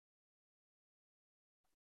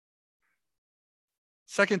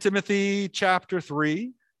2 Timothy chapter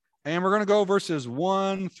 3, and we're going to go verses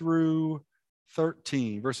 1 through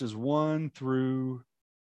 13. Verses 1 through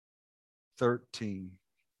 13.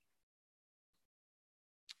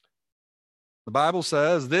 The Bible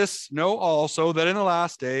says, "This know also, that in the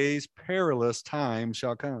last days perilous times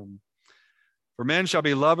shall come. For men shall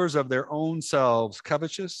be lovers of their own selves,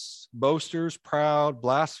 covetous, boasters, proud,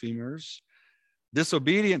 blasphemers,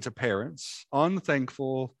 disobedient to parents,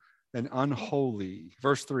 unthankful, and unholy."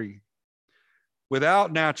 Verse 3,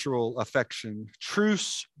 "Without natural affection,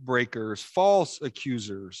 truce breakers, false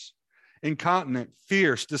accusers, incontinent,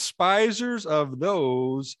 fierce, despisers of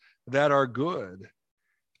those that are good,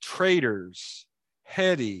 traitors,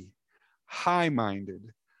 heady,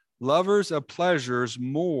 high-minded, lovers of pleasures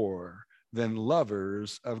more than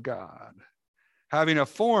lovers of God, having a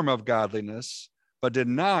form of godliness, but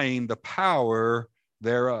denying the power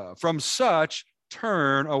thereof. From such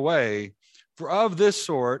turn away, for of this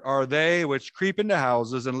sort are they which creep into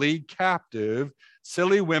houses and lead captive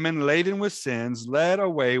silly women laden with sins, led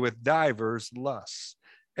away with divers lusts,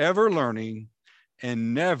 ever learning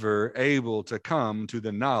and never able to come to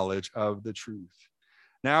the knowledge of the truth.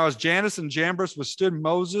 Now, as Jannes and Jambres withstood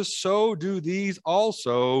Moses, so do these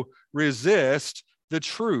also resist the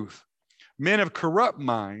truth. Men of corrupt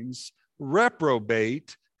minds,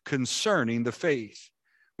 reprobate concerning the faith.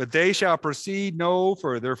 But they shall proceed no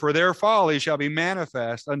further, for their folly shall be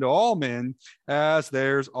manifest unto all men, as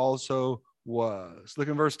theirs also was." Look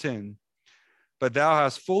in verse 10. "But thou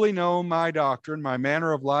hast fully known my doctrine, my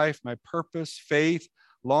manner of life, my purpose, faith,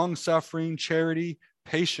 long-suffering, charity,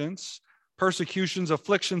 patience, persecutions,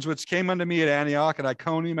 afflictions, which came unto me at Antioch, at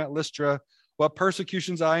Iconium, at Lystra, what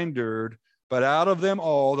persecutions I endured, but out of them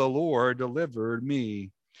all the Lord delivered me.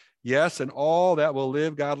 Yes, and all that will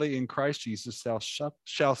live godly in Christ Jesus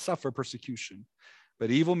shall suffer persecution.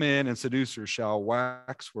 But evil men and seducers shall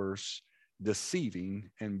wax worse,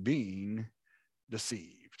 deceiving and being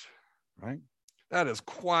deceived." Right? That is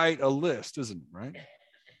quite a list, isn't it? Right?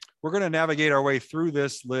 We're going to navigate our way through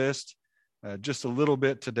this list just a little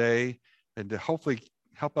bit today, and to hopefully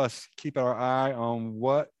help us keep our eye on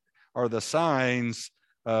what are the signs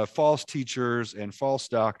of false teachers and false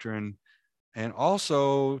doctrine. And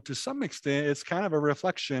also, to some extent, it's kind of a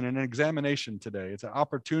reflection and an examination today. It's an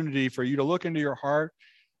opportunity for you to look into your heart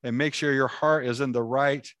and make sure your heart is in the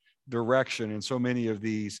right direction in so many of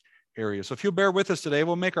these areas. So if you'll bear with us today,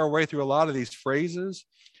 we'll make our way through a lot of these phrases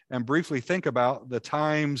and briefly think about the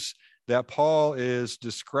times that Paul is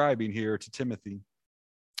describing here to Timothy.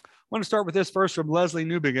 I want to start with this first from Leslie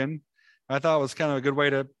Newbegin. I thought it was kind of a good way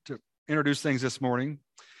to introduce things this morning.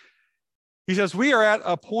 He says, "We are at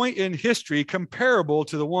a point in history comparable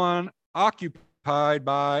to the one occupied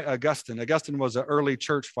by Augustine." Augustine was an early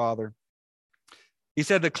church father. He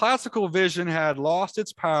said, "The classical vision had lost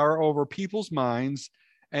its power over people's minds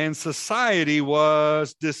and society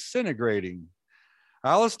was disintegrating."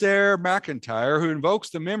 Alistair MacIntyre, who invokes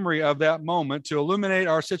the memory of that moment to illuminate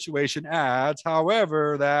our situation, adds,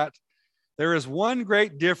 however, that there is one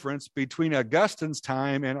great difference between Augustine's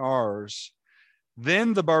time and ours.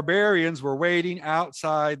 Then the barbarians were waiting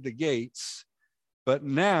outside the gates, but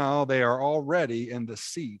now they are already in the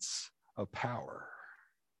seats of power.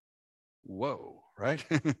 Whoa, right?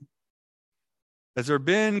 Has there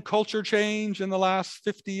been culture change in the last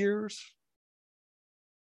 50 years?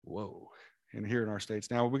 Whoa. And here in our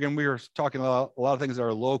states. Now, we are talking about a lot of things that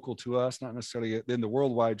are local to us, not necessarily in the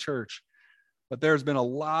worldwide church, but there's been a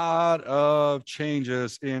lot of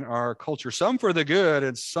changes in our culture, some for the good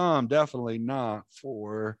and some definitely not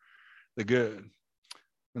for the good.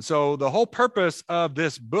 And so the whole purpose of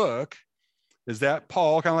this book is that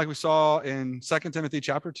Paul, kind of like we saw in 2 Timothy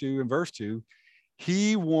chapter 2 and verse 2,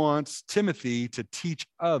 he wants Timothy to teach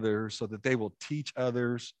others so that they will teach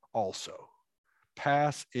others also.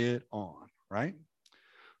 Pass it on, right?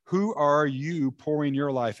 Who are you pouring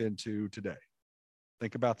your life into today?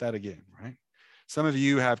 Think about that again, right? Some of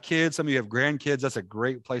you have kids, some of you have grandkids. That's a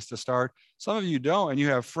great place to start. Some of you don't, and you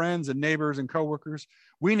have friends and neighbors and coworkers.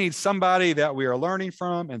 We need somebody that we are learning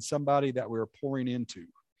from and somebody that we're pouring into.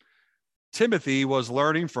 Timothy was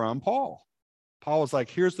learning from Paul. Paul was like,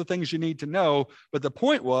 here's the things you need to know. But the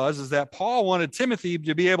point is that Paul wanted Timothy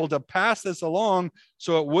to be able to pass this along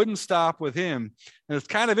so it wouldn't stop with him. And it's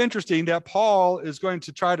kind of interesting that Paul is going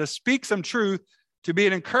to try to speak some truth to be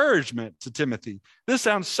an encouragement to Timothy. This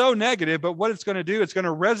sounds so negative, but what it's going to do, it's going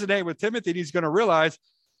to resonate with Timothy, and he's going to realize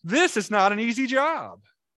this is not an easy job.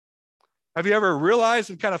 Have you ever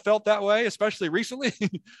realized and kind of felt that way, especially recently?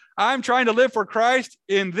 I'm trying to live for Christ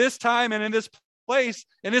in this time and in this place,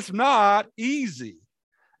 and it's not easy.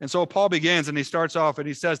 And so Paul begins and he starts off and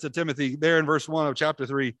he says to Timothy there in verse 1 of chapter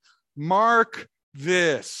 3, mark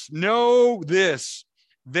this, know this,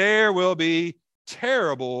 there will be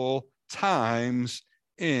terrible times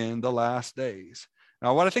in the last days.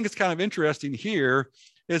 Now, what I think is kind of interesting here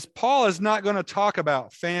is Paul is not going to talk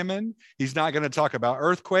about famine. He's not going to talk about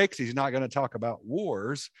earthquakes. He's not going to talk about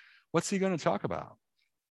wars. What's he going to talk about?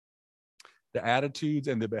 The attitudes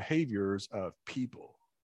and the behaviors of people,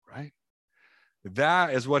 right?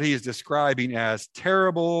 That is what he is describing as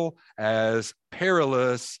terrible, as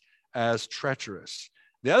perilous, as treacherous.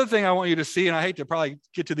 The other thing I want you to see, and I hate to probably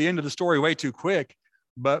get to the end of the story way too quick,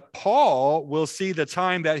 but Paul will see the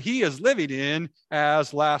time that he is living in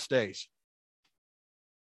as last days.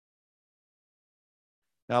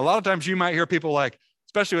 Now, a lot of times you might hear people like,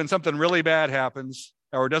 especially when something really bad happens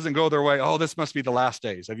or doesn't go their way, oh, this must be the last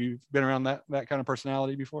days. Have you been around that kind of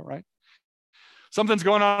personality before, right? Something's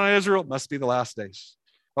going on in Israel, must be the last days.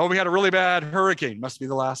 Oh, we had a really bad hurricane, must be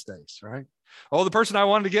the last days, right? Oh, the person I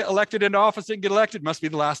wanted to get elected into office didn't get elected, must be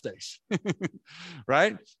the last days,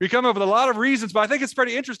 right? We come up with a lot of reasons, but I think it's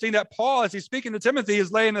pretty interesting that Paul, as he's speaking to Timothy,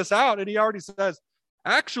 is laying this out, and he already says,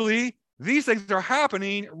 actually, these things are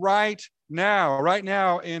happening right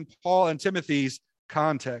now in Paul and Timothy's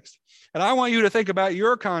context. And I want you to think about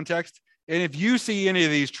your context, and if you see any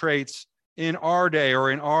of these traits in our day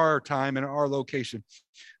or in our time, in our location.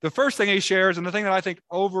 The first thing he shares, and the thing that I think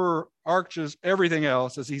overarches everything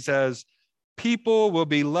else, is he says, people will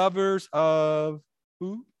be lovers of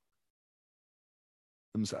who?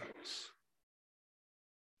 Themselves.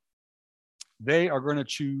 They are going to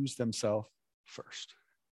choose themselves first.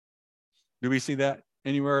 Do we see that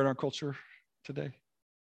anywhere in our culture today?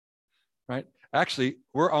 Right? Actually,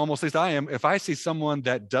 we're almost, at least I am, if I see someone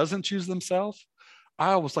that doesn't choose themselves,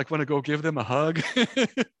 I almost like want to go give them a hug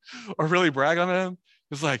or really brag on them.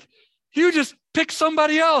 It's like, you just picked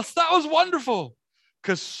somebody else. That was wonderful.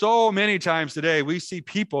 Because so many times today, we see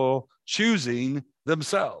people choosing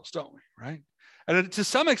themselves, don't we? Right? And to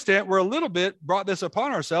some extent, we're a little bit brought this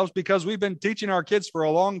upon ourselves because we've been teaching our kids for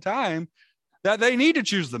a long time that they need to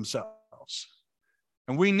choose themselves.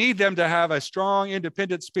 And we need them to have a strong,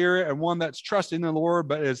 independent spirit and one that's trusting in the Lord,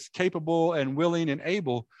 but is capable and willing and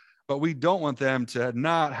able. But we don't want them to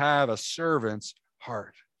not have a servant's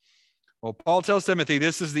heart. Well, Paul tells Timothy,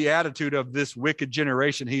 this is the attitude of this wicked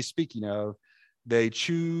generation he's speaking of. They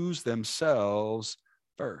choose themselves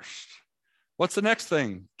first. What's the next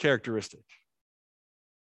thing characteristic?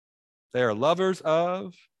 They are lovers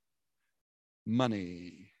of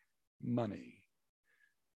money. Money.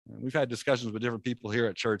 And we've had discussions with different people here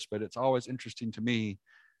at church, but it's always interesting to me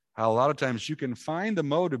how a lot of times you can find the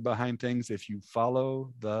motive behind things if you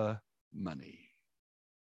follow the money,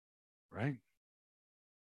 right?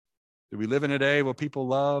 Do we live in a day where people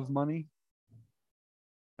love money?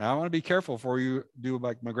 Now, I want to be careful before you do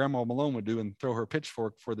like my grandma Malone would do and throw her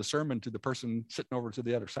pitchfork for the sermon to the person sitting over to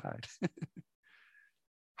the other side.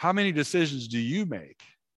 How many decisions do you make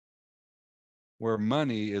where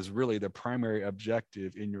money is really the primary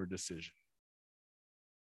objective in your decision?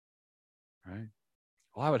 Right?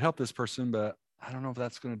 Well, I would help this person, but I don't know if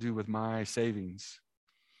that's going to do with my savings.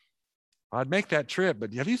 I'd make that trip,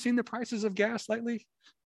 but have you seen the prices of gas lately?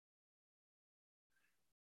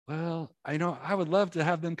 Well, I would love to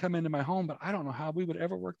have them come into my home, but I don't know how we would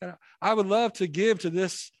ever work that out. I would love to give to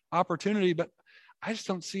this opportunity, but I just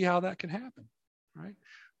don't see how that can happen, right?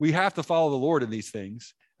 We have to follow the Lord in these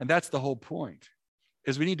things, and that's the whole point,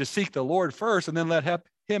 is we need to seek the Lord first and then let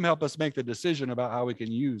him help us make the decision about how we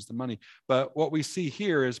can use the money. But what we see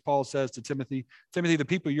here is Paul says to Timothy, the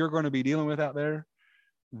people you're going to be dealing with out there,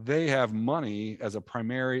 they have money as a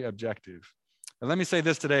primary objective. And let me say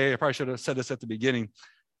this today. I probably should have said this at the beginning.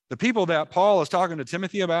 The people that Paul is talking to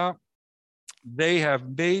Timothy about, they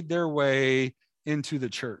have made their way into the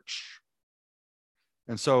church.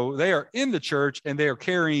 And so they are in the church and they are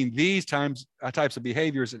carrying these types of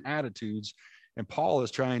behaviors and attitudes. And Paul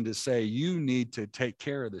is trying to say, you need to take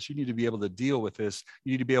care of this. You need to be able to deal with this.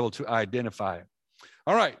 You need to be able to identify it.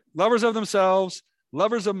 All right. Lovers of themselves,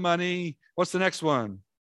 lovers of money. What's the next one?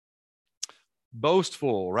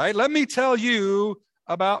 Boastful, right? Let me tell you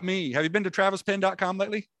about me. Have you been to travispenn.com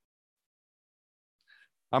lately?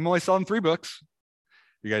 I'm only selling 3 books.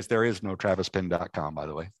 You guys, there is no travispenn.com, by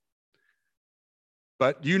the way.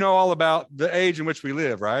 But you know all about the age in which we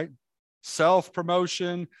live, right?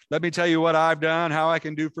 Self-promotion. Let me tell you what I've done, how I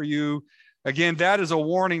can do for you. Again, that is a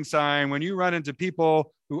warning sign. When you run into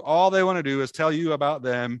people who all they want to do is tell you about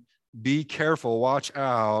them, be careful, watch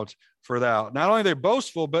out for that. Not only are they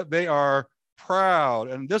boastful, but they are proud.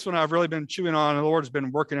 And this one I've really been chewing on, and the Lord has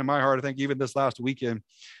been working in my heart, I think, even this last weekend.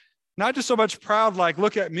 Not just so much proud, like,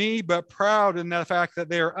 look at me, but proud in the fact that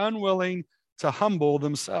they are unwilling to humble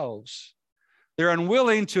themselves. They're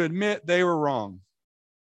unwilling to admit they were wrong.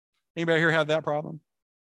 Anybody here have that problem?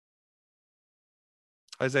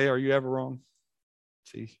 Isaiah, are you ever wrong?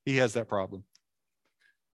 See, he has that problem,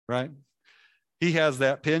 right? He has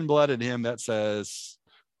that pin blood in him that says,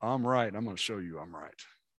 I'm right. I'm going to show you I'm right.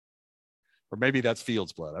 Or maybe that's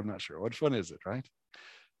Field's blood. I'm not sure. Which one is it, right?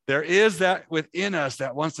 There is that within us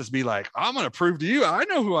that wants us to be like, I'm going to prove to you. I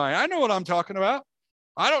know who I am. I know what I'm talking about.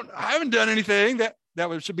 I haven't done anything that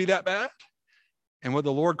should be that bad. And what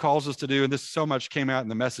the Lord calls us to do, and this so much came out in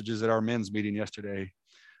the messages at our men's meeting yesterday,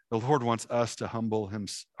 the Lord wants us to humble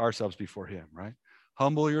ourselves before him, right?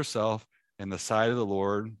 Humble yourself in the sight of the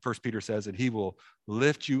Lord. 1 Peter says that he will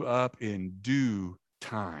lift you up in due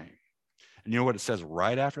time. And you know what it says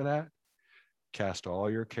right after that? Cast all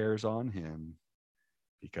your cares on him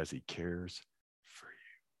because he cares for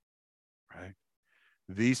you, right?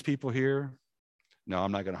 These people here, no,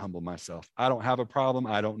 I'm not going to humble myself. I don't have a problem.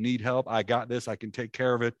 I don't need help. I got this. I can take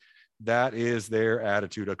care of it. That is their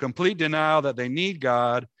attitude, a complete denial that they need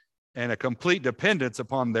God and a complete dependence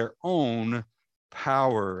upon their own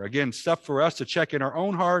power. Again, stuff for us to check in our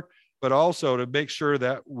own heart, but also to make sure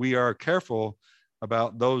that we are careful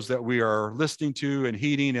about those that we are listening to and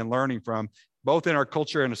heeding and learning from, both in our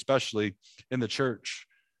culture and especially in the church.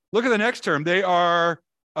 Look at the next term. They are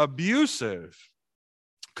abusive.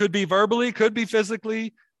 Could be verbally, could be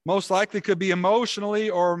physically, most likely could be emotionally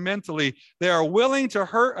or mentally. They are willing to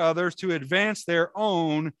hurt others to advance their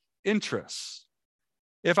own interests.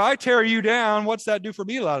 If I tear you down, what's that do for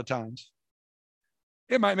me a lot of times?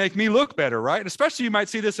 It might make me look better, right? Especially you might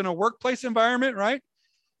see this in a workplace environment, right?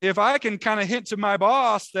 If I can kind of hint to my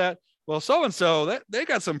boss that, well, so-and-so, they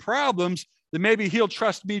got some problems, then maybe he'll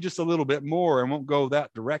trust me just a little bit more and won't go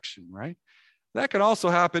that direction, right? That can also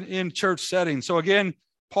happen in church settings. So again,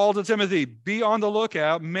 Paul to Timothy, be on the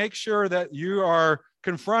lookout. Make sure that you are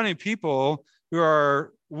confronting people who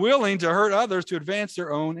are willing to hurt others to advance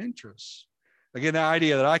their own interests. Again, the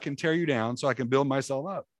idea that I can tear you down so I can build myself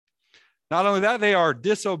up. Not only that, they are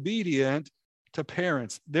disobedient to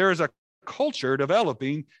parents. There is a culture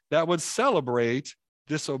developing that would celebrate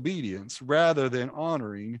disobedience rather than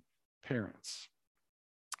honoring parents.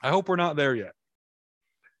 I hope we're not there yet.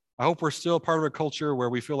 I hope we're still part of a culture where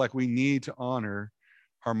we feel like we need to honor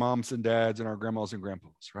our moms and dads and our grandmas and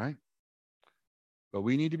grandpas, right? But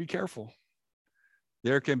we need to be careful.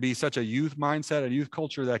 There can be such a youth mindset, a youth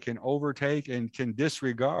culture that can overtake and can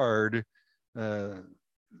disregard the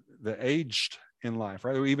aged in life,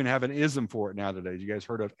 right? We even have an ism for it nowadays. You guys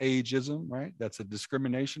heard of ageism, right? That's a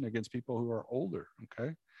discrimination against people who are older,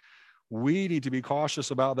 okay? We need to be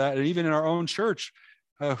cautious about that. And even in our own church,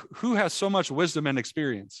 who has so much wisdom and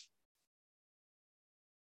experience?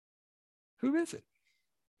 Who is it?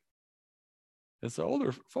 It's the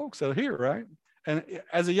older folks that are here, right? And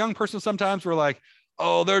as a young person, sometimes we're like,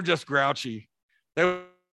 oh, they're just grouchy. They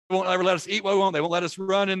won't ever let us eat what we want. They won't let us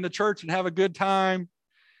run in the church and have a good time.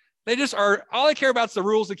 They just are, all they care about is the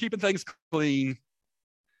rules and keeping things clean.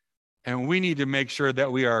 And we need to make sure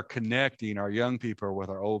that we are connecting our young people with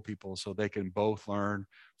our old people so they can both learn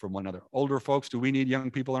from one another. Older folks, do we need young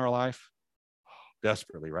people in our life?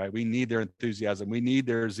 Desperately, right? We need their enthusiasm. We need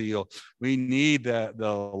their zeal. We need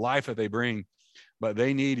the life that they bring, but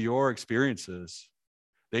they need your experiences.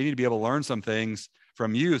 They need to be able to learn some things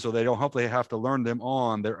from you so they don't hopefully have to learn them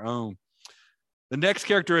on their own. The next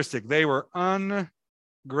characteristic, they were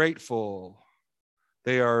ungrateful.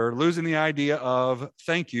 They are losing the idea of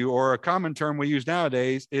thank you, or a common term we use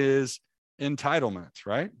nowadays is entitlement,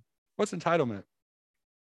 right? What's entitlement?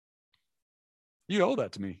 You owe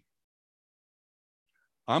that to me.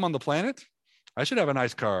 I'm on the planet. I should have a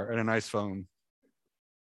nice car and a nice phone.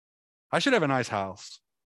 I should have a nice house.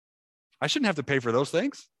 I shouldn't have to pay for those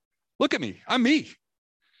things. Look at me. I'm me.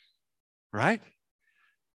 Right?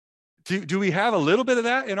 Do we have a little bit of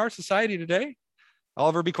that in our society today?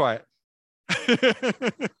 Oliver, be quiet.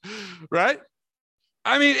 Right?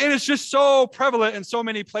 I mean, it is just so prevalent in so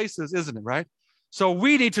many places, isn't it? Right? So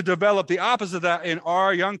we need to develop the opposite of that in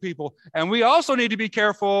our young people. And we also need to be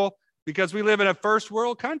careful because we live in a first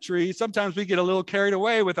world country. Sometimes we get a little carried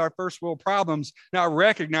away with our first world problems, not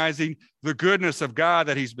recognizing the goodness of God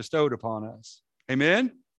that he's bestowed upon us.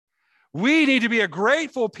 Amen? We need to be a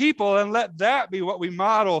grateful people and let that be what we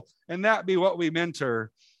model and that be what we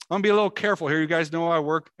mentor. I'm going to be a little careful here. You guys know I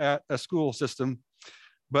work at a school system,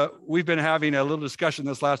 but we've been having a little discussion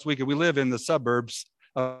this last week, and we live in the suburbs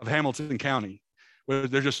of Hamilton County, where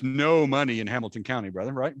there's just no money in Hamilton County,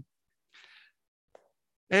 brother, right?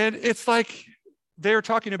 And it's like they're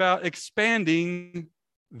talking about expanding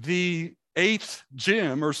the 8th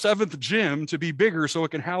gym or 7th gym to be bigger so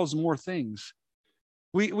it can house more things.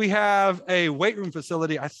 We have a weight room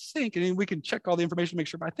facility, I think, and we can check all the information to make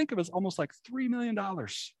sure, but I think it was almost like $3 million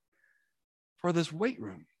for this weight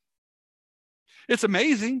room. It's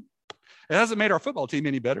amazing. It hasn't made our football team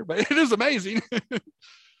any better, but it is amazing.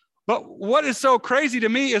 But what is so crazy to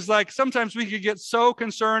me is like sometimes we could get so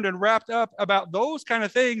concerned and wrapped up about those kind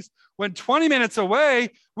of things when 20 minutes away,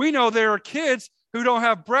 we know there are kids who don't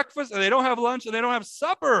have breakfast and they don't have lunch and they don't have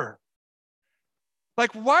supper.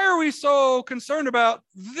 Like, why are we so concerned about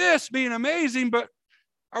this being amazing, but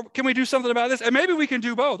can we do something about this? And maybe we can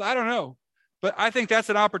do both. I don't know. But I think that's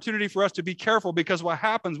an opportunity for us to be careful, because what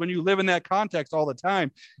happens when you live in that context all the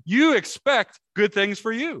time, you expect good things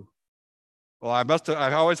for you. Well, I've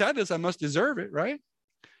always had this. I must deserve it, right?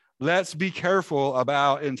 Let's be careful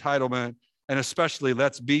about entitlement, and especially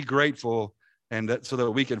let's be grateful, and so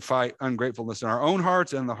that we can fight ungratefulness in our own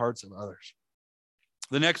hearts and the hearts of others.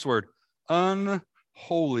 The next word,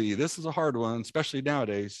 unholy. This is a hard one, especially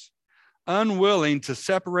nowadays. Unwilling to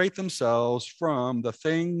separate themselves from the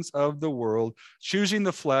things of the world, choosing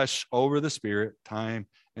the flesh over the spirit time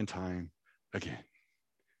and time again.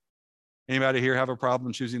 Anybody here have a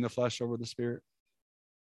problem choosing the flesh over the spirit?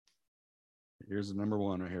 Here's the number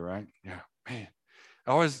one right here, right? Yeah, man. It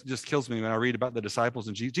always just kills me when I read about the disciples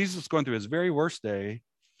and Jesus. Jesus is going through his very worst day.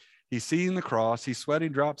 He's seeing the cross. He's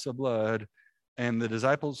sweating drops of blood. And the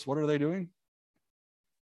disciples, what are they doing?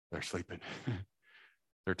 They're sleeping.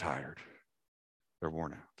 They're tired. They're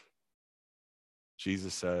worn out.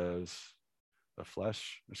 Jesus says the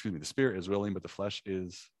spirit is willing, but the flesh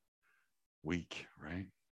is weak, right?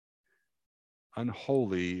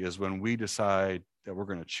 Unholy is when we decide that we're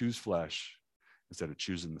going to choose flesh instead of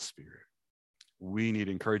choosing the spirit. We need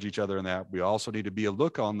to encourage each other in that. We also need to be a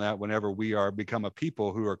look on that whenever we become a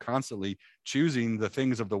people who are constantly choosing the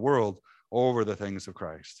things of the world over the things of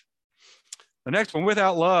Christ. The next one,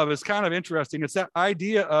 without love, is kind of interesting. It's that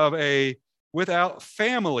idea of without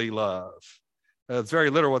family love. It's very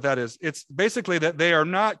literal what that is. It's basically that they are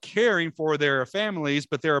not caring for their families,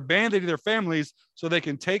 but they're abandoning their families so they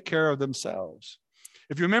can take care of themselves.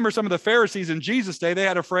 If you remember some of the Pharisees in Jesus' day, they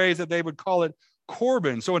had a phrase that they would call it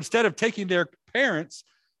Corban. So instead of taking their parents,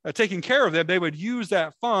 taking care of them, they would use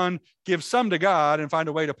that fund, give some to God, and find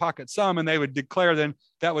a way to pocket some, and they would declare then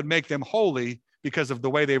that would make them holy because of the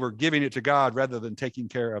way they were giving it to God rather than taking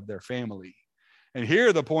care of their family. And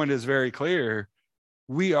here the point is very clear.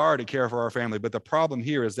 We are to care for our family, but the problem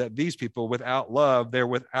here is that these people, without love, they're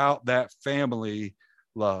without that family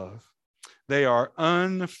love. They are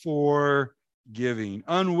unforgiving,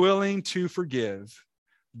 unwilling to forgive,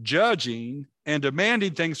 judging and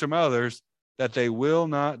demanding things from others that they will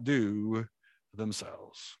not do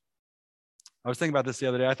themselves. I was thinking about this the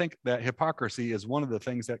other day. I think that hypocrisy is one of the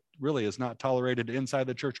things that really is not tolerated inside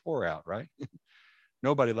the church or out, right?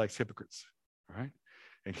 Nobody likes hypocrites, right?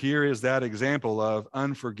 And here is that example of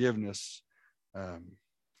unforgiveness.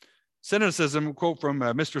 Cynicism, quote from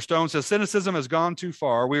Mr. Stone, says, cynicism has gone too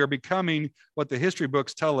far. We are becoming what the history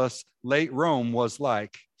books tell us late Rome was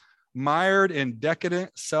like, mired in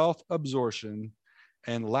decadent self-absorption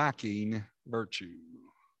and lacking virtue.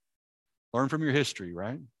 Learn from your history,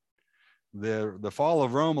 right? The fall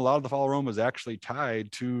of Rome, a lot of the fall of Rome was actually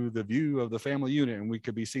tied to the view of the family unit, and we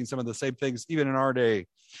could be seeing some of the same things even in our day.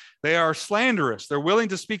 They are slanderous. They're willing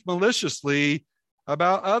to speak maliciously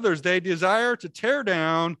about others. They desire to tear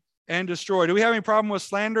down and destroy. Do we have any problem with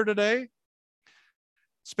slander today?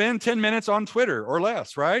 Spend 10 minutes on Twitter or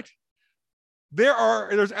less, right?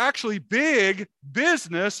 There's actually big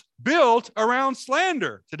business built around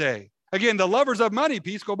slander today. Again, the lovers of money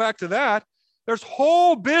piece, go back to that. There's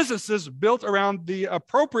whole businesses built around the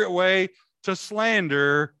appropriate way to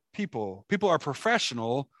slander people. People are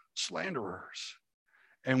professional slanderers.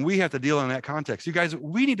 And we have to deal in that context. You guys,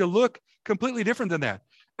 we need to look completely different than that.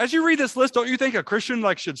 As you read this list, don't you think a Christian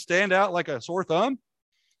should stand out like a sore thumb?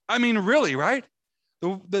 I mean, really, right?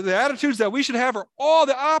 The attitudes that we should have are all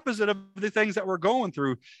the opposite of the things that we're going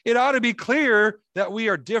through. It ought to be clear that we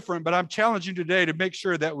are different, but I'm challenging you today to make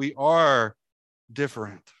sure that we are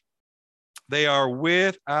different. They are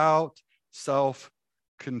without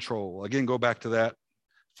self-control. Again, go back to that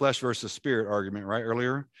flesh versus spirit argument, right,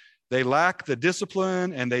 earlier. They lack the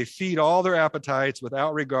discipline and they feed all their appetites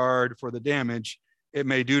without regard for the damage it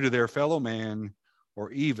may do to their fellow man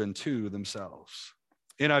or even to themselves.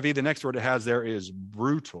 NIV, the next word it has there is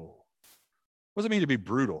brutal. What does it mean to be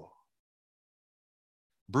brutal?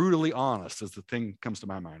 Brutally honest is the thing that comes to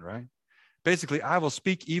my mind, right? Basically, I will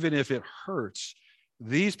speak even if it hurts.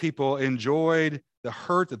 These people enjoyed the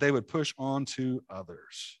hurt that they would push onto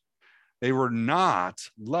others. They were not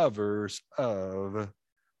lovers of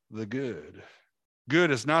the good.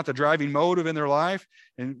 Good is not the driving motive in their life.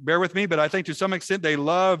 And bear with me, but I think to some extent they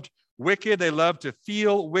loved wicked. They loved to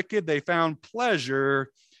feel wicked. They found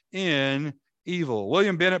pleasure in evil.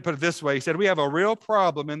 William Bennett put it this way. He said, we have a real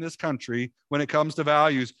problem in this country when it comes to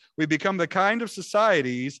values. We become the kind of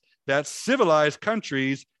societies that civilized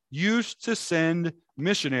countries used to send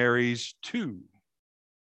missionaries to.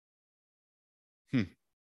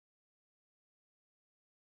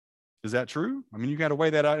 Is that true? I mean, you got to weigh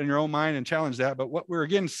that out in your own mind and challenge that. But what we're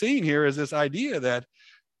again seeing here is this idea that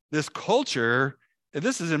this culture, and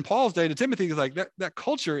this is in Paul's day to Timothy, is like that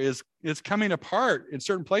culture is coming apart in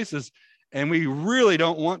certain places. And we really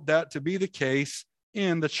don't want that to be the case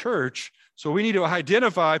in the church. So we need to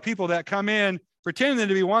identify people that come in pretending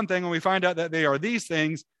to be one thing when we find out that they are these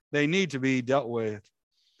things. They need to be dealt with.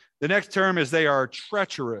 The next term is they are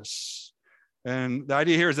treacherous. And the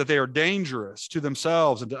idea here is that they are dangerous to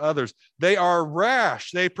themselves and to others. They are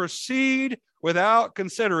rash. They proceed without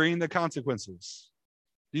considering the consequences.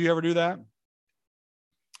 Do you ever do that?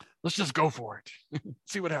 Let's just go for it.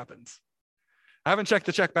 See what happens. I haven't checked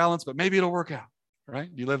the check balance, but maybe it'll work out.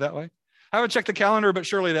 Right? Do you live that way? I haven't checked the calendar, but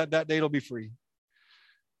surely that date will be free.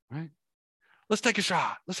 Right? Let's take a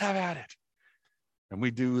shot. Let's have at it. And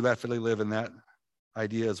we do definitely live in that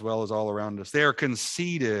idea as well as all around us. They are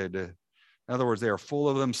conceited. In other words, they are full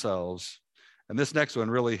of themselves. And this next one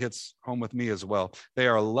really hits home with me as well. They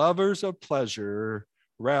are lovers of pleasure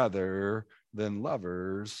rather than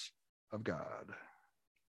lovers of God.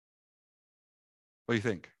 What do you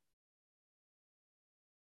think?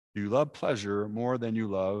 You love pleasure more than you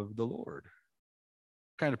love the Lord.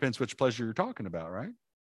 Kind of depends which pleasure you're talking about, right?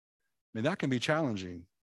 I mean, that can be challenging.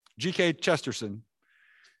 G.K. Chesterton,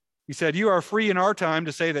 he said, you are free in our time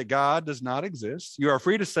to say that God does not exist. You are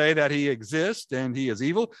free to say that he exists and he is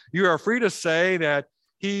evil. You are free to say that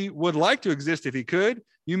he would like to exist if he could.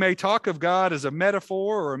 You may talk of God as a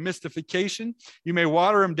metaphor or a mystification. You may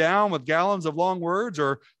water him down with gallons of long words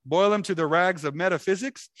or boil him to the rags of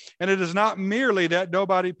metaphysics. And it is not merely that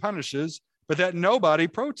nobody punishes, but that nobody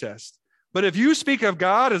protests. But if you speak of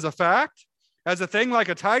God as a fact, as a thing like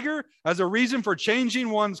a tiger, as a reason for changing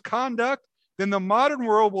one's conduct, then the modern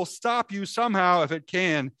world will stop you somehow if it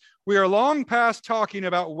can. We are long past talking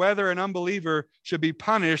about whether an unbeliever should be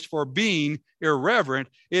punished for being irreverent.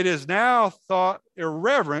 It is now thought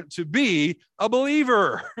irreverent to be a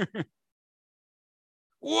believer.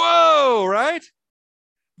 Whoa, right?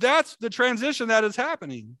 That's the transition that is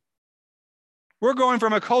happening. We're going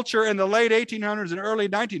from a culture in the late 1800s and early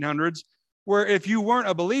 1900s where if you weren't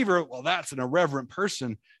a believer, well, that's an irreverent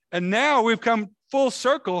person. And now we've come full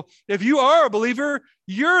circle. If you are a believer,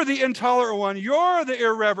 you're the intolerant one. You're the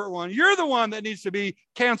irreverent one. You're the one that needs to be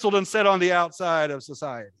canceled and set on the outside of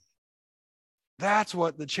society. That's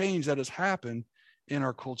what the change that has happened in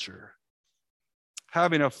our culture.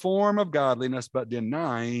 Having a form of godliness, but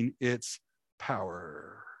denying its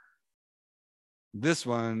power. This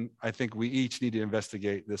one, I think we each need to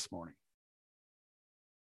investigate this morning.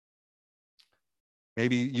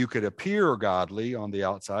 Maybe you could appear godly on the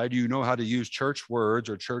outside. You know how to use church words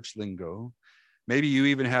or church lingo. Maybe you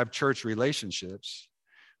even have church relationships,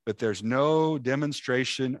 but there's no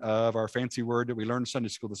demonstration of our fancy word that we learned in Sunday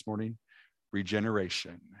school this morning,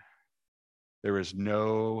 regeneration. There is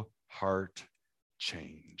no heart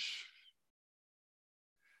change.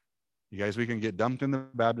 You guys, we can get dumped in the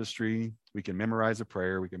baptistry. We can memorize a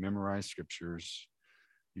prayer. We can memorize scriptures.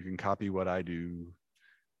 You can copy what I do.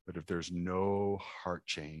 But if there's no heart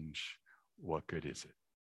change, what good is it,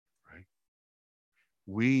 right?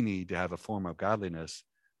 We need to have a form of godliness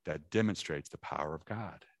that demonstrates the power of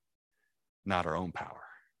God, not our own power.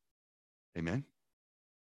 Amen?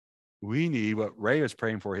 We need what Ray is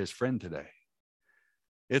praying for his friend today.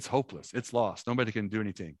 It's hopeless. It's lost. Nobody can do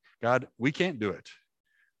anything. God, we can't do it,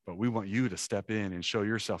 but we want you to step in and show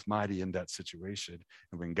yourself mighty in that situation.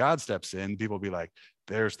 And when God steps in, people will be like,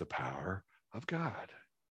 there's the power of God.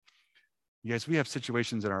 You guys, we have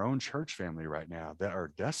situations in our own church family right now that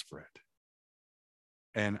are desperate.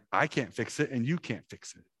 And I can't fix it, and you can't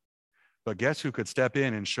fix it. But guess who could step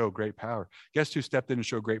in and show great power? Guess who stepped in and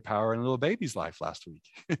showed great power in a little baby's life last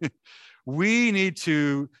week? We need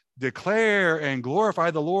to declare and glorify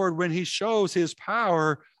the Lord when he shows his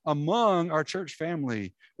power among our church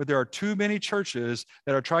family. But there are too many churches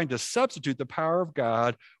that are trying to substitute the power of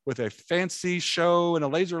God with a fancy show and a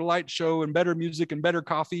laser light show and better music and better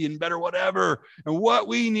coffee and better whatever. And what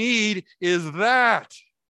we need is that.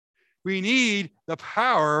 We need the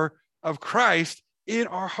power of Christ in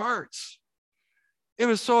our hearts. It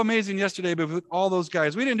was so amazing yesterday, but with all those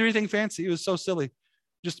guys, we didn't do anything fancy. It was so silly.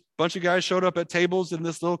 Just a bunch of guys showed up at tables in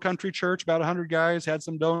this little country church, about 100 guys, had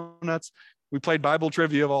some donuts. We played Bible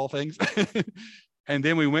trivia of all things. And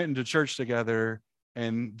then we went into church together,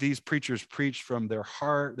 and these preachers preached from their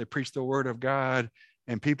heart. They preached the word of God,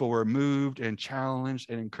 and people were moved and challenged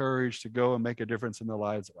and encouraged to go and make a difference in the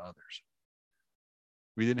lives of others.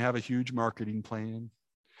 We didn't have a huge marketing plan.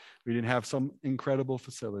 We didn't have some incredible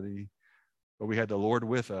facility, but we had the Lord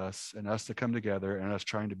with us and us to come together and us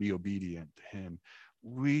trying to be obedient to him.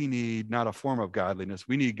 We need not a form of godliness.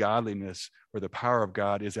 We need godliness where the power of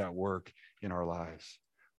God is at work in our lives.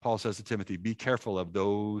 Paul says to Timothy, be careful of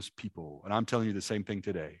those people. And I'm telling you the same thing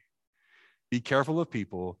today. Be careful of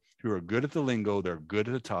people who are good at the lingo, they're good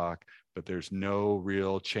at the talk, but there's no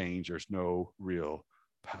real change. There's no real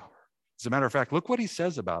power. As a matter of fact, look what he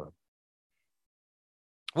says about them.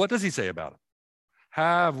 What does he say about them?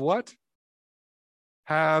 Have what?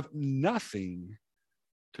 Have nothing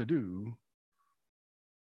to do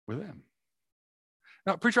with them.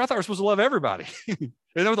 Now, preacher, I thought we were supposed to love everybody. Isn't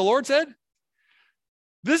that what the Lord said?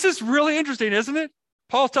 This is really interesting, isn't it?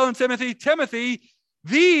 Paul's telling Timothy,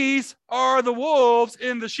 these are the wolves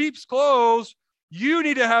in the sheep's clothes. You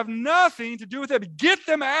need to have nothing to do with them. Get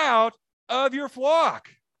them out of your flock.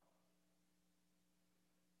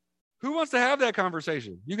 Who wants to have that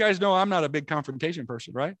conversation? You guys know I'm not a big confrontation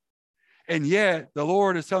person, right? And yet the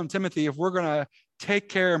Lord is telling Timothy, if we're going to take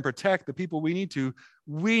care and protect the people we need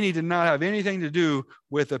to not have anything to do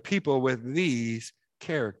with the people with these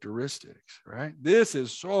characteristics, right? This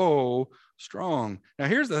is so strong. Now,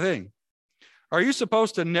 here's the thing. Are you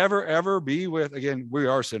supposed to never, ever be with, again, we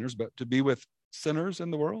are sinners, but to be with sinners in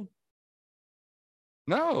the world?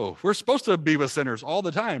 No, we're supposed to be with sinners all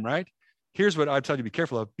the time, right? Here's what I tell you to be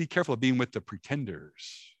careful of. Be careful of being with the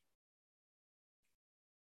pretenders.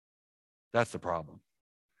 That's the problem.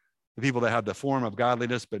 The people that have the form of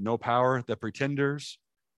godliness but no power, the pretenders.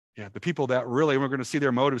 Yeah, the people that really, we're going to see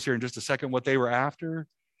their motives here in just a second, what they were after.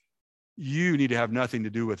 You need to have nothing to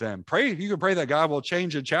do with them. Pray, you can pray that God will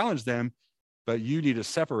change and challenge them, but you need to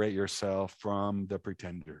separate yourself from the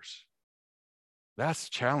pretenders. That's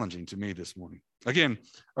challenging to me this morning. Again,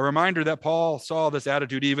 a reminder that Paul saw this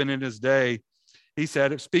attitude even in his day. He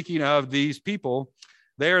said, speaking of these people,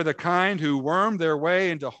 they are the kind who worm their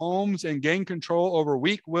way into homes and gain control over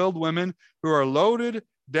weak-willed women who are loaded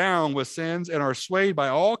down with sins and are swayed by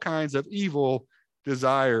all kinds of evil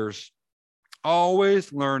desires,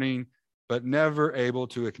 always learning, but never able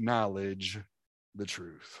to acknowledge the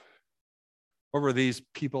truth. What were these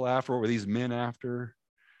people after? What were these men after?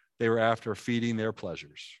 They were after feeding their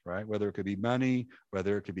pleasures, right? Whether it could be money,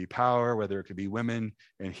 whether it could be power, whether it could be women.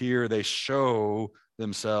 And here they show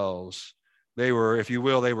themselves. They were, if you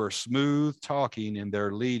will, they were smooth talking in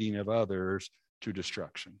their leading of others to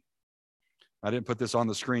destruction. I didn't put this on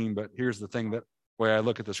the screen, but here's the thing, that way I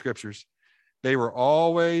look at the scriptures. They were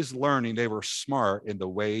always learning. They were smart in the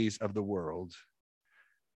ways of the world,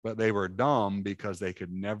 but they were dumb because they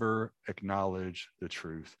could never acknowledge the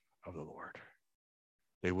truth of the Lord.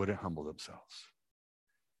 They wouldn't humble themselves.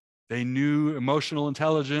 They knew emotional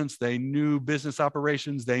intelligence. They knew business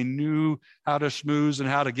operations. They knew how to schmooze and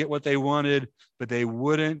how to get what they wanted, but they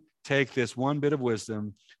wouldn't take this one bit of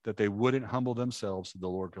wisdom, that they wouldn't humble themselves so the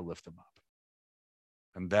Lord could lift them up.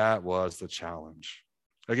 And that was the challenge.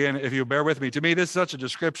 Again, if you bear with me, to me, this is such a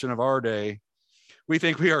description of our day. We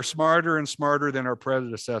think we are smarter and smarter than our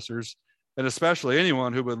predecessors, and especially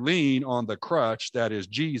anyone who would lean on the crutch that is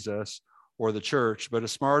Jesus or the church. But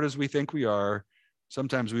as smart as we think we are,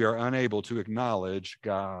 sometimes we are unable to acknowledge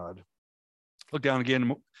God. Look down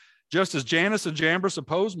again. Just as Jannes and Jambres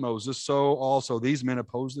opposed Moses, so also these men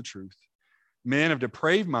oppose the truth. Men of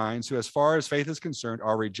depraved minds who, as far as faith is concerned,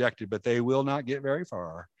 are rejected, but they will not get very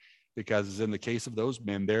far, because as in the case of those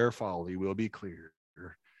men, their folly will be clear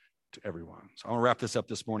to everyone. So I want to wrap this up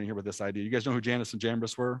this morning here with this idea. You guys know who Jannes and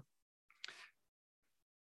Jambres were?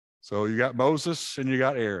 So you got Moses and you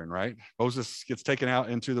got Aaron, right? Moses gets taken out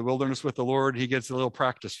into the wilderness with the Lord. He gets a little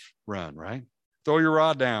practice run, right? Throw your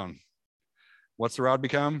rod down. What's the rod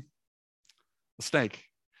become? A snake.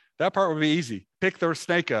 That part would be easy. Pick their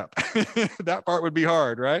snake up. That part would be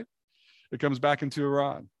hard, right? It comes back into a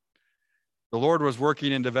rod. The Lord was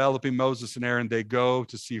working in developing Moses and Aaron. They go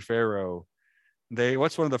to see Pharaoh.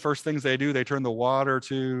 What's one of the first things they do? They turn the water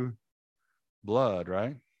to blood,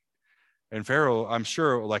 right? And Pharaoh, I'm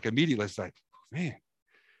sure, like immediately, it's like, man,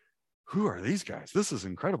 who are these guys? This is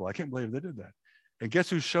incredible. I can't believe they did that. And guess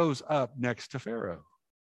who shows up next to Pharaoh?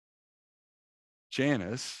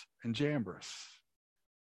 Jannes and Jambres.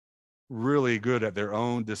 Really good at their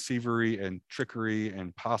own deceivery and trickery,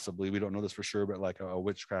 and possibly, we don't know this for sure, but like a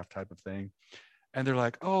witchcraft type of thing. And they're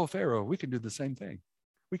like, oh, Pharaoh, we can do the same thing.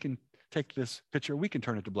 We can take this pitcher, we can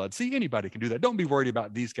turn it to blood. See, anybody can do that. Don't be worried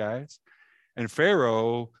about these guys. And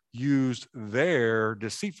Pharaoh used their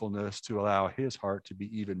deceitfulness to allow his heart to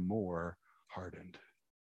be even more hardened.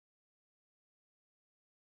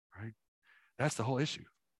 Right? That's the whole issue.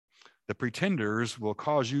 The pretenders will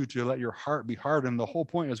cause you to let your heart be hardened. The whole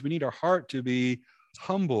point is we need our heart to be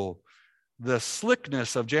humble. The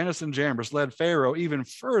slickness of Jannes and Jambres led Pharaoh even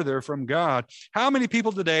further from God. How many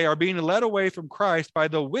people today are being led away from Christ by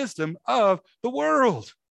the wisdom of the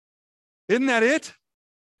world? Isn't that it?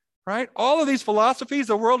 Right? All of these philosophies,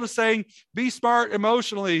 the world is saying, be smart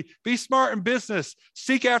emotionally, be smart in business,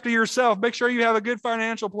 seek after yourself, make sure you have a good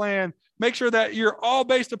financial plan, make sure that you're all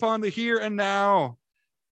based upon the here and now.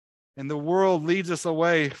 And the world leads us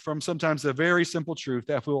away from sometimes the very simple truth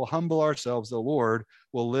that if we will humble ourselves, the Lord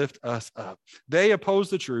will lift us up. They oppose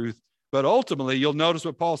the truth, but ultimately, you'll notice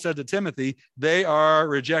what Paul said to Timothy, they are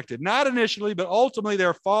rejected. Not initially, but ultimately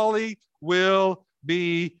their folly will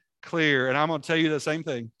be clear. And I'm going to tell you the same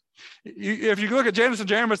thing. If you look at Jannes and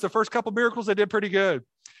Jambres, the first couple miracles, they did pretty good.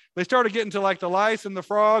 They started getting to like the lice and the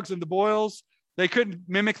frogs and the boils. They couldn't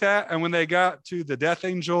mimic that. And when they got to the death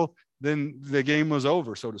angel, then the game was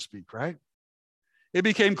over, so to speak, right? It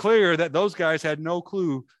became clear that those guys had no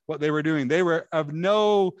clue what they were doing. They were of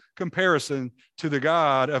no comparison to the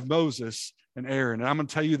God of Moses and Aaron. And I'm going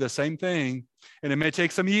to tell you the same thing, and it may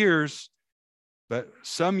take some years, but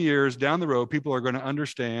some years down the road, people are going to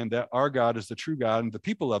understand that our God is the true God, and the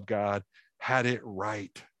people of God had it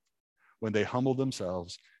right when they humbled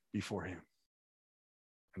themselves before him.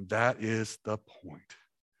 And that is the point.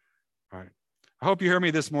 All right. I hope you hear me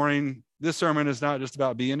this morning. This sermon is not just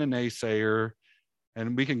about being a naysayer,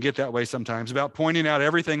 and we can get that way sometimes, about pointing out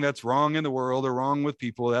everything that's wrong in the world or wrong with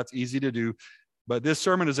people. That's easy to do. But this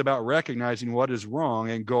sermon is about recognizing what is wrong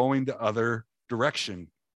and going the other direction.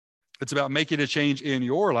 It's about making a change in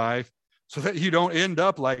your life so that you don't end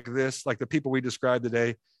up like this, like the people we described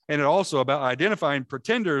today. And it's also about identifying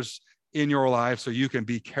pretenders in your life so you can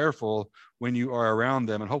be careful when you are around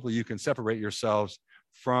them, and hopefully you can separate yourselves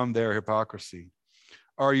from their hypocrisy.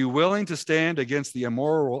 Are you willing to stand against the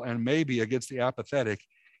immoral and maybe against the apathetic,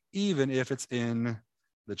 even if it's in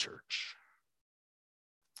the church?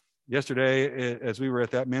 Yesterday, as we were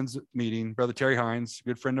at that men's meeting, Brother Terry Hines, a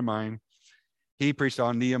good friend of mine, he preached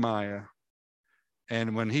on Nehemiah.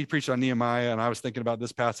 And when he preached on Nehemiah, and I was thinking about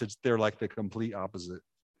this passage, they're like the complete opposite.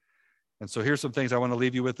 And so here's some things I want to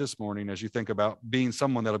leave you with this morning as you think about being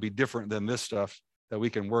someone that'll be different than this stuff that we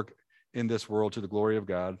can work in this world to the glory of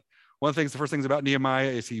God. One of the things, the first things about Nehemiah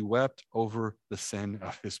is he wept over the sin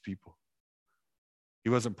of his people. He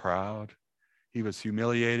wasn't proud. He was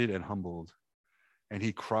humiliated and humbled. And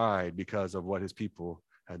he cried because of what his people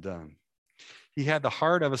had done. He had the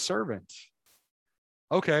heart of a servant.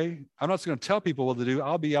 Okay, I'm not just going to tell people what to do.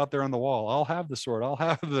 I'll be out there on the wall. I'll have the sword.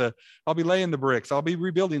 I'll be laying the bricks. I'll be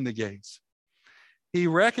rebuilding the gates. He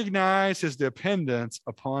recognized his dependence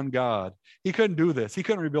upon God. He couldn't do this. He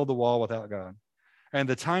couldn't rebuild the wall without God. And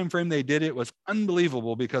the time frame they did it was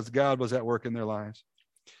unbelievable because God was at work in their lives.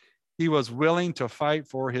 He was willing to fight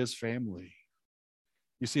for his family.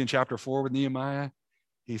 You see in chapter 4 with Nehemiah,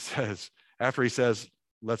 he says, after he says,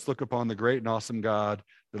 let's look upon the great and awesome God,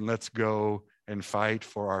 then let's go and fight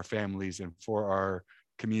for our families and for our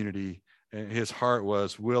community. And his heart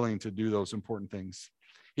was willing to do those important things.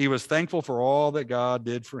 He was thankful for all that God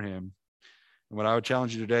did for him. And what I would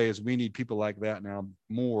challenge you today is we need people like that now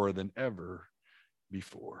more than ever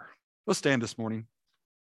before. Let's stand this morning.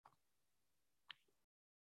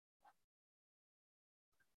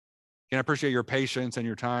 And I appreciate your patience and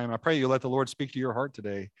your time. I pray you let the Lord speak to your heart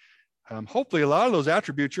today. Hopefully a lot of those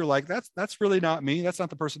attributes you're like, that's really not me. That's not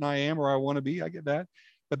the person I am or I want to be. I get that.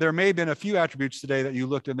 But there may have been a few attributes today that you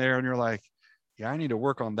looked in there and you're like, yeah, I need to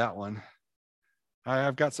work on that one.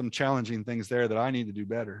 I've got some challenging things there that I need to do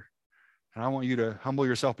better. And I want you to humble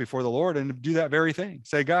yourself before the Lord and do that very thing.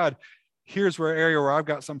 Say, God, here's where area where I've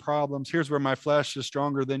got some problems. Here's where my flesh is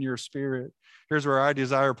stronger than your spirit. Here's where I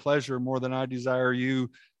desire pleasure more than I desire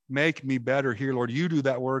you. Make me better here, Lord. You do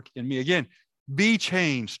that work in me. Again, be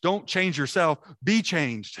changed. Don't change yourself. Be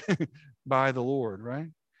changed by the Lord, right?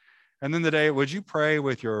 And then today, would you pray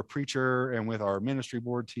with your preacher and with our ministry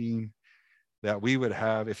board team that we would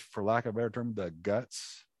have, if for lack of a better term, the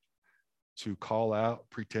guts to call out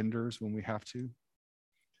pretenders when we have to,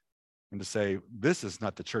 and to say, this is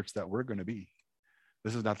not the church that we're going to be.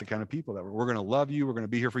 This is not the kind of people that we're going to love you. We're going to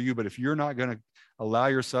be here for you. But if you're not going to allow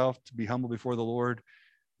yourself to be humble before the Lord,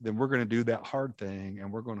 then we're going to do that hard thing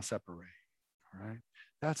and we're going to separate. All right.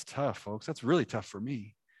 That's tough, folks. That's really tough for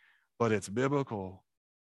me, but it's biblical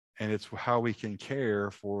and it's how we can care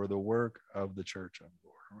for the work of the church of the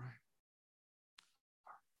Lord. All right.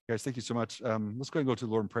 Guys, thank you so much. Let's go ahead and go to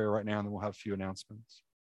the Lord in prayer right now, and then we'll have a few announcements.